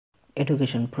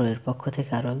Education pro এর পক্ষ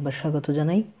থেকে আরও একবার স্বাগত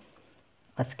জানাই।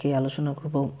 আজকে আলোচনা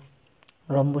করব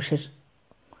রম্বসের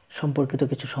সম্পর্কিত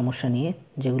কিছু সমস্যা নিয়ে,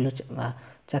 যেগুলো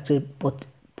চাকরির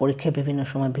পরীক্ষায় বিভিন্ন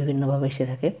সময় বিভিন্নভাবে এসে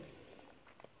থাকে।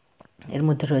 এর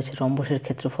মধ্যে রয়েছে রম্বসের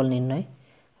ক্ষেত্রফল নির্ণয়,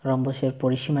 রম্বসের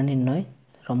পরিসীমা নির্ণয়,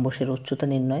 রম্বসের উচ্চতা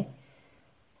নির্ণয়,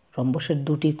 রম্বসের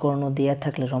দুটি কর্ণ দেয়া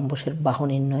থাকলে রম্বসের বাহু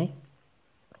নির্ণয়,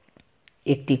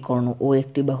 একটি কর্ণ ও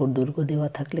একটি বাহুর দৈর্ঘ্য দেওয়া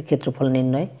থাকলে ক্ষেত্রফল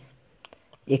নির্ণয়,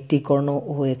 একটি কর্ণ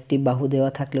ও একটি বাহু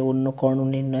দেওয়া থাকলে অন্য কর্ণ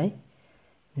নির্ণয়,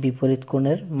 বিপরীত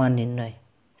কোণের মান নির্ণয়।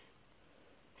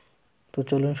 তো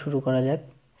চলুন শুরু করা যাক।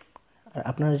 আর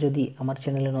আপনারা যদি আমার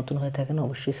চ্যানেলে নতুন হয়ে থাকেন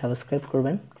অবশ্যই সাবস্ক্রাইব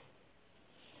করবেন।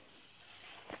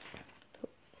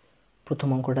 প্রথম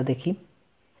অঙ্কটা দেখি।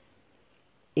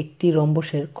 একটি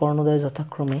রম্বসের কর্ণদ্বয়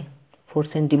যথাক্রমে 4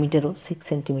 সেন্টিমিটার ও 6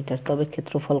 সেন্টিমিটার, তবে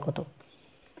ক্ষেত্রফল কত?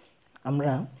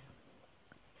 আমরা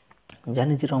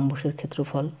জানি যে রম্বসের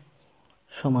ক্ষেত্রফল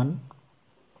সমান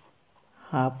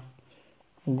হাফ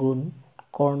গুণ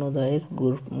কর্ণদ্বয়ের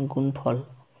গুণফল,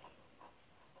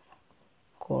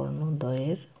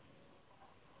 কর্ণদ্বয়ের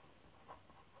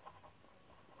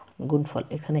গুণফল।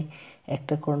 এখানে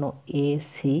একটা কর্ণ এ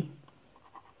সি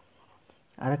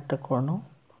আর একটা কর্ণ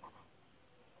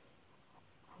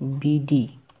বিডি।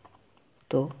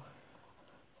 তো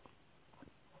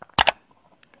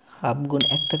হাফ গুণ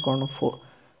একটা কর্ণ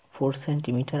 4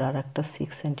 সেন্টিমিটার আর একটা 6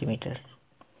 সেন্টিমিটার।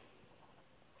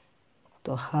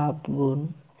 তো হাফ গুণ,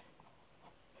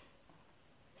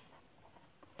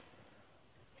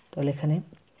 তাহলে এখানে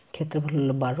ক্ষেত্রফল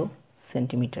হলো 12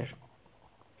 সেন্টিমিটার।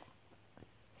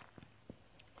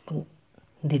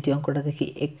 দ্বিতীয় অঙ্কটা দেখি।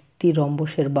 একটি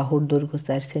রম্বসের বাহুর দৈর্ঘ্য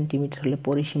 4 সেন্টিমিটার হলে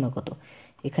পরিসীমা কত?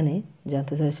 এখানে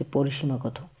জানতে চাইছে পরিসীমা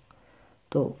কত।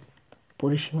 তো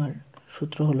পরিসীমার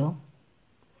সূত্র হলো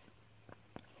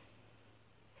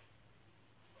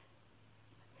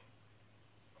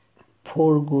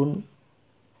ফোর গুণ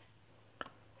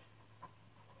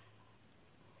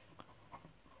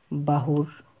বাহুর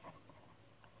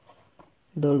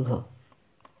দৈর্ঘ্য।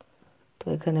 তো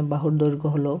এখানে বাহুর দৈর্ঘ্য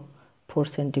হলো 4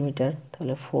 সেন্টিমিটার,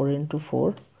 তাহলে 4 ×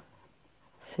 4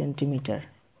 সেন্টিমিটার,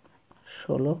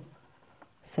 16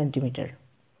 সেন্টিমিটার।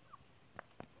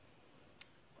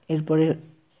 এরপরে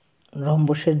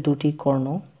রম্বসের দুটি কর্ণ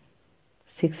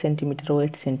 6 সেন্টিমিটার ও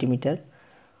 8 সেন্টিমিটার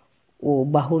ও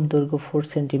বাহুর দৈর্ঘ্য 4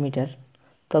 সেন্টিমিটার,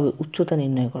 তবে উচ্চতা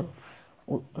নির্ণয় করো।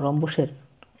 রম্বসের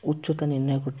উচ্চতা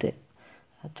নির্ণয় করতে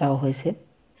চাওয়া হয়েছে।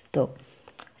 তো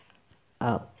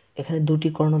এখানে দুটি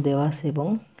কর্ণ দেওয়া আছে এবং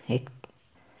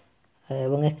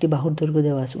একটি বাহুর দৈর্ঘ্য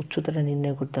দেওয়া আছে, উচ্চতাটা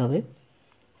নির্ণয় করতে হবে।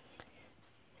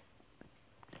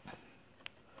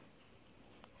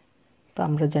 তো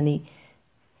আমরা জানি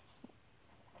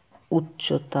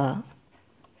উচ্চতা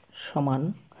সমান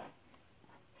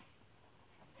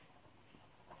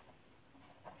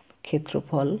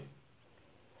ক্ষেত্রফল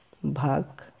ভাগ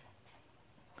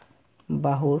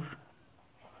বাহুর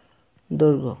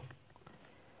দৈর্ঘ্য।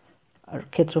 আর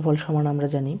ক্ষেত্রফল সমান আমরা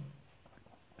জানি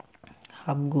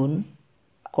হাফ গুণ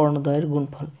কর্ণদ্বয়ের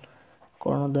গুণফল,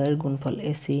 কর্ণদ্বয়ের গুণফল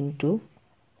এসি ইন্টু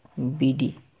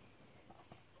বিডি।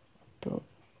 তো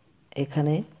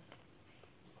এখানে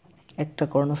একটা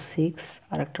কর্ণ 6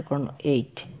 আর একটা কর্ণ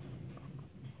 8,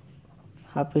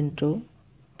 হাফ ইন্টু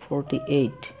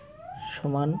 48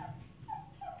 সমান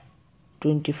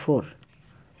 24।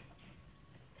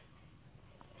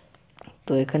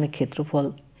 তো এখানে ক্ষেত্রফল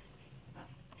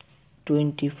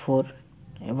 24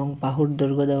 এবং বাহুর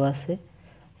দৈর্ঘ্য দেওয়া আছে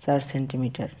 4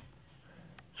 সেন্টিমিটার।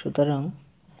 সুতরাং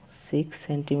 6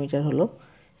 সেন্টিমিটার হলো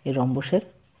এই রম্বসের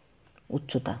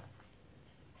উচ্চতা।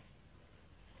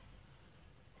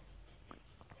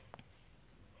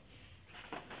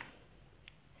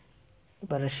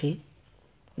 এবার আসি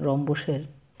রম্বসের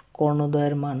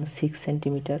কর্ণদ্বয়ের মান 6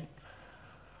 সেন্টিমিটার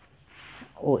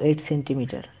ও 8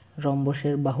 সেন্টিমিটার।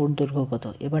 রম্বসের বাহুর দৈর্ঘ্য কত?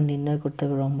 এবার নির্ণয় করতে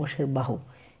হবে রম্বসের বাহু,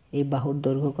 এই বাহুর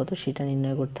দৈর্ঘ্য কত সেটা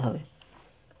নির্ণয় করতে হবে।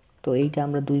 তো এইটা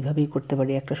আমরা দুইভাবেই করতে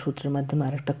পারি, একটা সূত্রের মাধ্যমে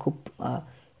আর একটা খুব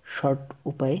শর্ট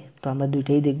উপায়। তো আমরা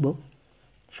দুইটাই দেখব।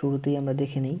 শুরুতেই আমরা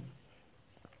দেখে নিই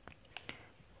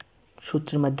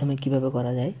সূত্রের মাধ্যমে কিভাবে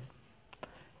করা যায়।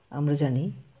 আমরা জানি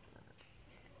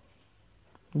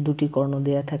দুটি কর্ণ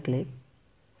দেয়া থাকলে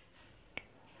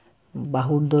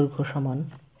বাহুর দৈর্ঘ্য সমান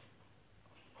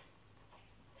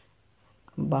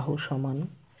বাহু সমান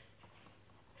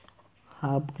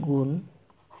হাফ গুণ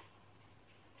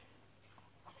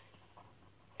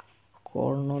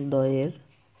কর্ণদ্বয়ের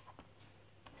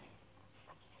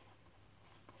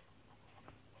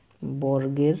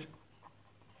বর্গের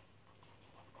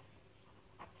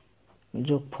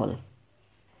যোগফল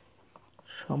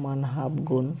সমান হাফ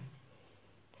গুণ,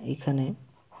 এখানে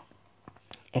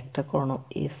একটা কর্ণ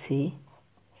এসি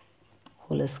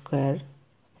হোল স্কোয়ার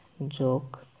যোগ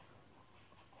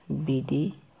বিডি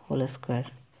হোল স্কোয়ার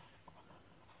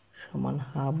সমান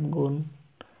হাফ গুণ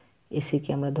এসিকে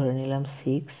আমরা ধরে নিলাম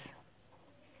 6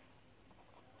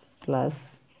 প্লাস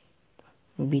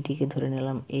বিডিকে ধরে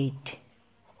নিলাম 8,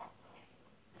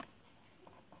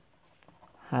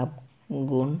 হাফ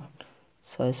গুণ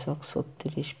 6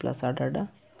 36 প্লাস 8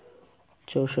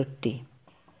 64,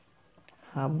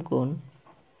 হাফ গুণ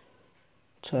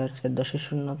 6 4 10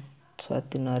 0 6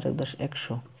 3 9 1 10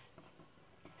 100,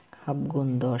 হাফ গুণ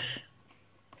 10।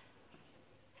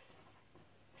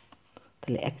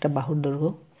 তাহলে একটা বাহুর দৈর্ঘ্য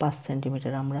 5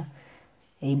 সেন্টিমিটার, আমরা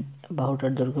এই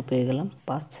বাহুটার দৈর্ঘ্য পেয়ে গেলাম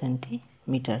 5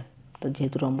 সেন্টিমিটার। তো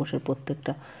যেহেতু রম্বসের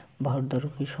প্রত্যেকটা বাহুর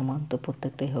দৈর্ঘ্যই সমান, তো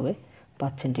প্রত্যেকটাই হবে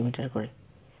 5 সেন্টিমিটার করে।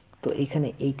 তো এখানে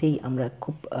এইটাই আমরা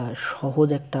খুব সহজ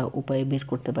একটা উপায়ে বের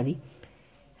করতে পারি,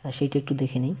 সেইটা একটু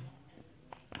দেখে নিই।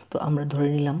 তো আমরা ধরে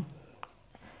নিলাম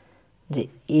যে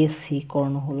এসি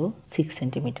কর্ণ হলো 6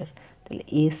 সেন্টিমিটার। তাহলে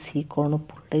এসি কর্ণ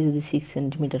পুরোটাই যদি 6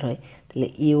 সেন্টিমিটার হয়, তাহলে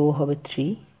এও হবে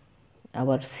 3,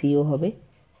 আবার সিও হবে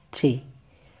 3।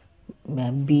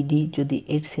 বিডি যদি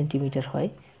 8 সেন্টিমিটার হয়,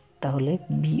 তাহলে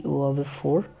বিও হবে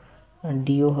 4,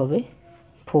 ডিও হবে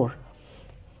 4।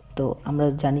 তো আমরা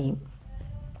জানি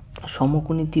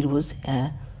সমকোণী ত্রিভুজ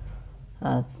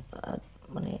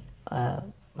মানে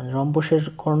মানে রম্বসের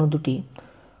কর্ণ দুটি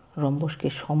রম্বসকে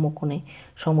সমকোণে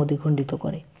সমদ্বিখণ্ডিত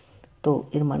করে। তো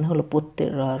এর মানে হলো প্রত্যেক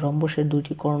রম্বসের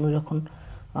দুইটি কর্ণ যখন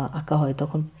আঁকা হয়,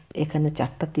 তখন এখানে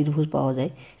 4টা ত্রিভুজ পাওয়া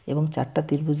যায় এবং 4টা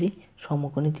ত্রিভুজই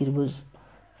সমকোণী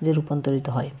ত্রিভুজে রূপান্তরিত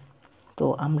হয়। তো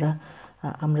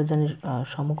আমরা জানি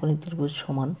সমকোণী ত্রিভুজ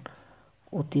সমান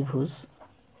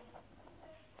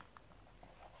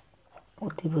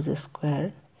অতিভুজ স্কোয়ার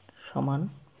সমান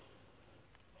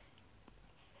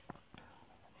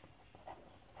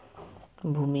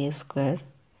ভূমি স্কোয়ার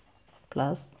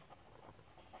প্লাস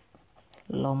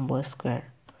লম্ব স্কোয়ার।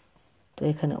 তো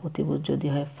এখানে অতিভুজ যদি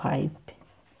হয় 5,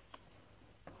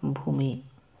 ভূমি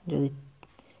যদি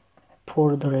 4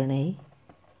 ধরে নেই,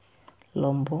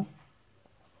 লম্ব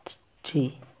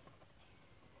 3।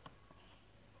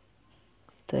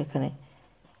 তো এখানে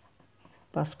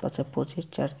 5 5 25,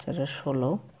 4 4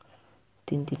 16,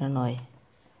 3 3 9,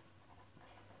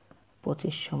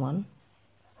 25 সমান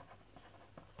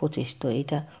 25। তো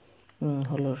এইটা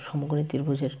হলো সমকোণী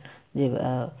ত্রিভুজের যে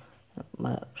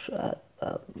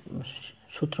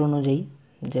সূত্র অনুযায়ী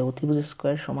যে অতিভুজ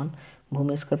স্কোয়ার সমান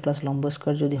ভূমি স্কোয়ার প্লাস লম্ব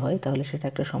স্কোয়ার যদি হয়, তাহলে সেটা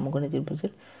একটা সমকোণী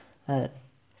ত্রিভুজের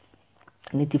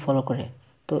নীতি ফলো করে।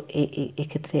 তো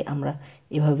এক্ষেত্রে আমরা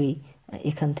এভাবেই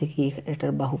এখান থেকে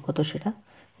এটার বাহু কত সেটা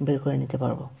বের করে নিতে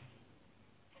পারবো।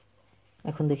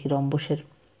 এখন দেখি রম্বসের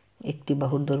একটি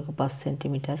বাহুর দৈর্ঘ্য 5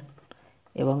 সেন্টিমিটার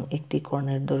এবং একটি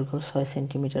কর্ণের দৈর্ঘ্য 6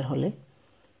 সেন্টিমিটার হলে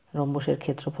রম্বসের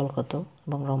ক্ষেত্রফল কত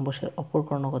এবং রম্বসের অপর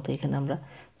কর্ণ কত। এখানে আমরা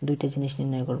দুইটা জিনিস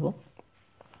নির্ণয় করব।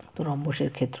 তো রম্বসের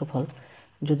ক্ষেত্রফল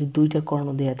যদি দুইটা কর্ণ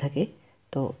দেয়া থাকে,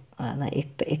 তো না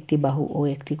একটি বাহু ও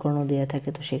একটি কর্ণ দেয়া থাকে,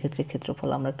 তো সেক্ষেত্রে ক্ষেত্রফল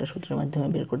আমরা একটা সূত্রের মাধ্যমে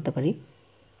বের করতে পারি।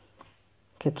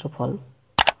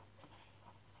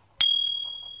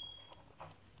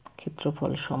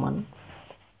 ক্ষেত্রফল সমান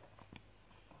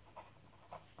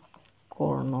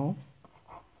কর্ণ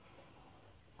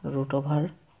রুট ওভার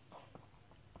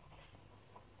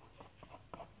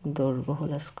দৈর্ঘ্য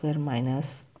whole square minus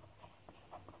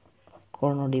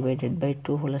Karna divided by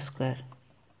 2 whole square.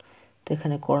 তো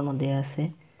এখানে কর্ণ দেয়া আছে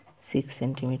 6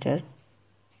 সেন্টিমিটার,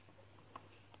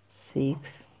 6,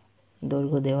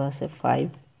 দৈর্ঘ্য দেওয়া আছে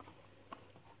 5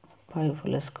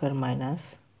 whole square minus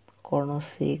Karna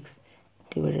 6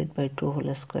 divided by 2 whole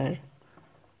square,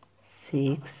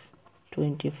 6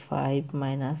 25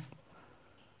 minus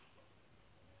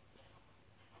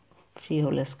 3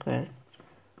 whole square,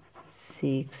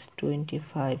 6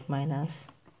 25 minus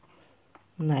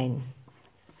 9,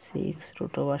 6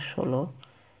 root over 16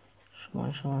 সমান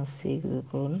সমান 6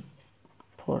 গুণ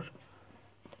 4,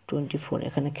 24।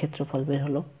 এখানে ক্ষেত্রফল বের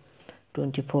হলো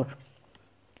 24।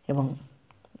 এবং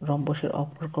রম্বসের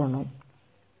অপর কর্ণ,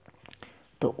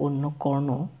 তো অন্য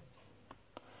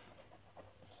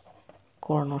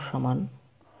কর্ণ সমান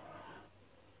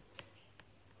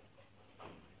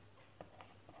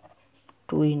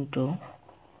 2 ইন্টু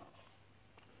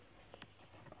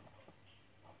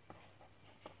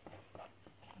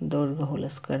দৈর্ঘ্য whole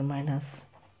square minus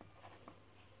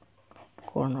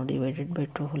Karna divided by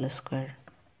 2 whole square,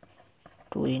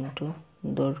 2 into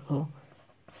দৈর্ঘ্য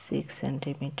 6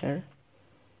 সেন্টিমিটার,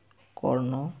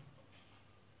 কর্ণ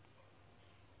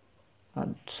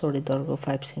দৈর্ঘ্য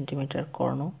 5 centimetre,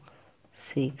 Karna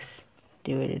 6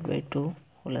 divided by 2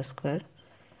 whole square,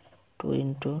 2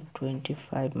 into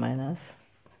 25 minus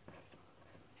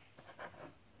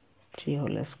 3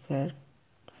 whole square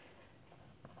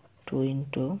 2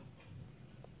 into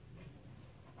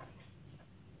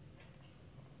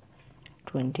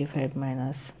 25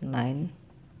 minus 9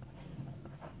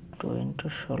 2 into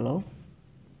 16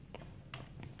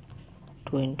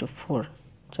 2 into 4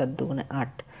 4 দুগুণে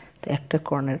 8। তো একটা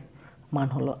কর্ণের মান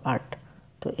হলো 8।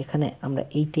 তো এখানে আমরা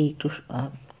এইটাই একটু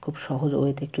খুব সহজ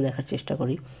ওয়েতে একটু দেখার চেষ্টা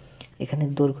করি। এখানে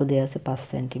দৈর্ঘ্য দেওয়া আছে 5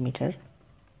 সেন্টিমিটার।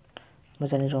 আমরা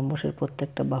জানি রম্বসের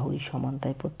প্রত্যেকটা বাহুই সমান,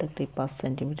 তাই প্রত্যেকটাই 5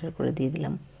 সেন্টিমিটার করে দিয়ে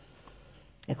দিলাম।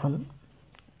 এখন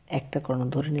একটা কর্ণ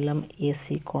ধরে নিলাম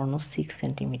এসি কর্ণ 6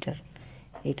 সেন্টিমিটার,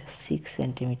 এটা 6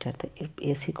 সেন্টিমিটার। তো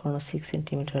এসি কর্ণ 6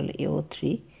 সেন্টিমিটার হলে AO3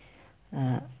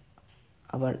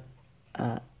 আবার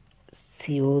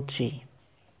CO3।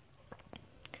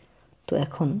 তো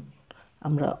এখন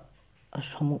আমরা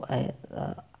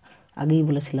আগেই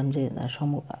বলেছিলাম যে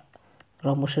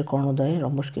রম্বসের কর্ণদ্বয়ে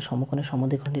রম্বসকে সমকোণে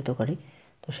সমদ্বিখণ্ডিত করে।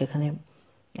 তো সেখানে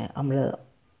আমরা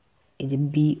এই যে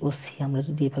বি ও সি আমরা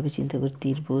যদি এভাবে চিন্তা করি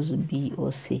ত্রিভুজ বি ও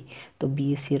সি, তো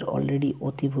বিএসি এর অলরেডি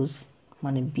অতিভুজ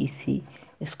মানে বিসি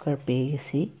স্কোয়ার পেয়ে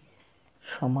গেছি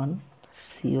সমান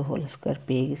সিও হোল স্কোয়ার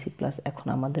পেয়ে গেছি, প্লাস এখন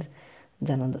আমাদের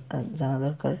জানা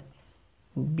দরকার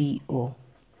বিও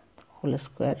হোল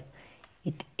স্কোয়ার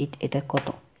এটা কত,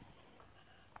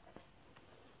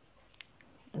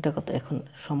 এটা কত। এখন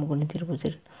সমকোণী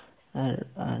ত্রিভুজের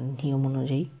নিয়ম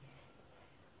অনুযায়ী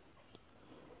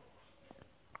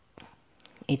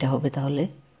এটা হবে তাহলে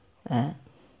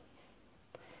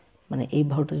মানে এই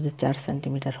বাহুটা যদি 4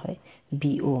 সেন্টিমিটার হয়,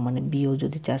 বিও মানে বিও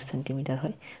যদি 4 সেন্টিমিটার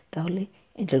হয়, তাহলে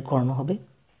এটার কর্ণ হবে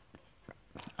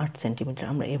 8 সেন্টিমিটার।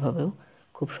 আমরা এভাবেও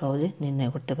খুব সহজে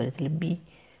নির্ণয় করতে পারি। তাহলে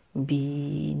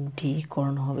বিডি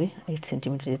কর্ণ হবে 8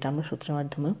 সেন্টিমিটার, যেটা আমরা সূত্রের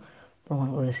মাধ্যমেও প্রমাণ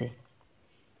করেছি।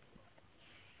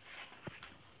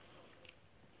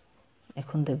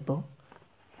 এখন দেখব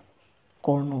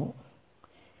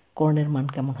কর্ণের মান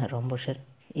কেমন হয় রম্বসের।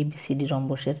 এবিসিডি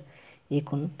রম্বসের এ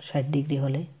কোণ 60 ডিগ্রি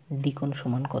হলে ডি কোণ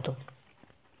সমান কত।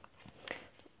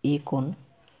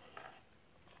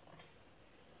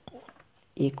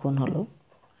 এ কোণ হলো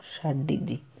 60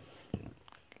 ডিগ্রি,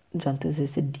 জানতে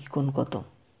চাইছে ডি কোণ কত।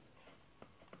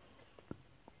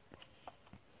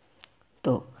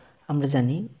 তো আমরা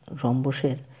জানি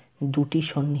রম্বসের দুটি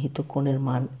সন্নিহিত কোণের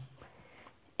মান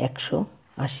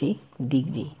 180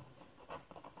 ডিগ্রি।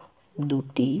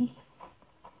 দুটি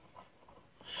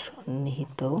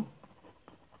সন্নিহিত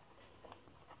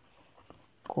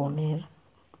কোণের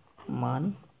মান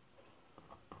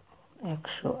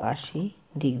 180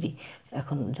 ডিগ্রি।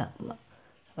 এখন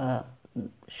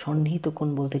সন্নিহিত কোণ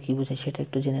বলতে কি বোঝায় সেটা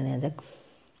একটু জেনে নেওয়া যাক।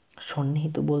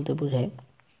 সন্নিহিত বলতে বোঝায়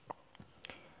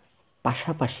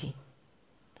পাশাপাশি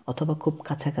অথবা খুব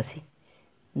কাছাকাছি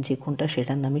যে কোণটা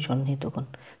সেটার নামই সন্নিহিত কোণ।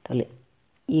 তাহলে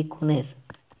এ কোণের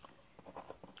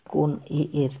কোণ এ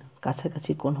এর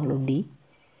কাছাকাছি কোণ হলো ডি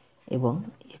এবং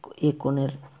এ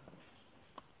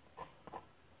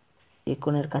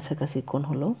কোণের কাছাকাছি কোণ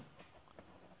হলো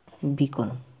বি কোণ।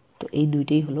 তো এই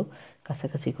দুইটাই হলো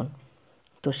কাছাকাছি কোণ।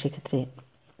 তো সেক্ষেত্রে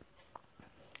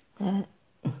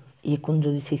এ কোণ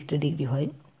যদি 60 ডিগ্রি হয়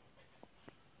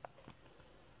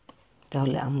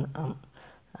তাহলে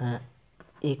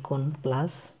এ কোণ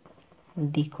প্লাস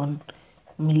ডি কোণ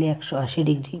মিলে 180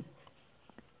 ডিগ্রি।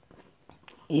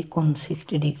 এ কোণ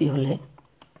 60 ডিগ্রি হলে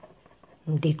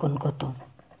ডি কোণ কত।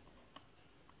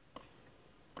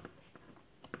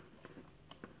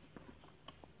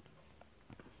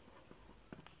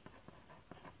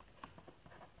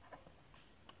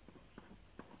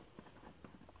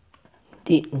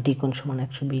 ডি কোণ সমান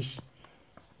 120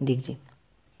 ডিগ্রি।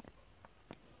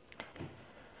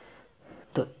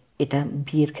 তো এটা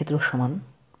বি এর ক্ষেত্রেও সমান,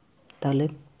 তাহলে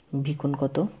বি কোণ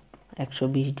কত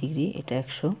 120 ডিগ্রি, এটা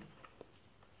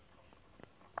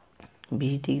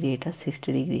 120 ডিগ্রি, এটা 60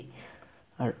 ডিগ্রি।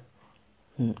 আর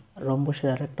রম্বসের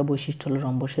আর একটা বৈশিষ্ট্য হলো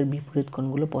রম্বসের বিপরীত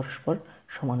কোণগুলো পরস্পর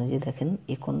সমান। যে দেখেন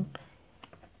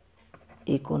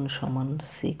এ কোণ সমান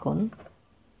সি কোণ,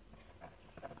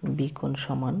 বি কোণ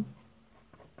সমান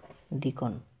ডি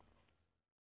কোণ।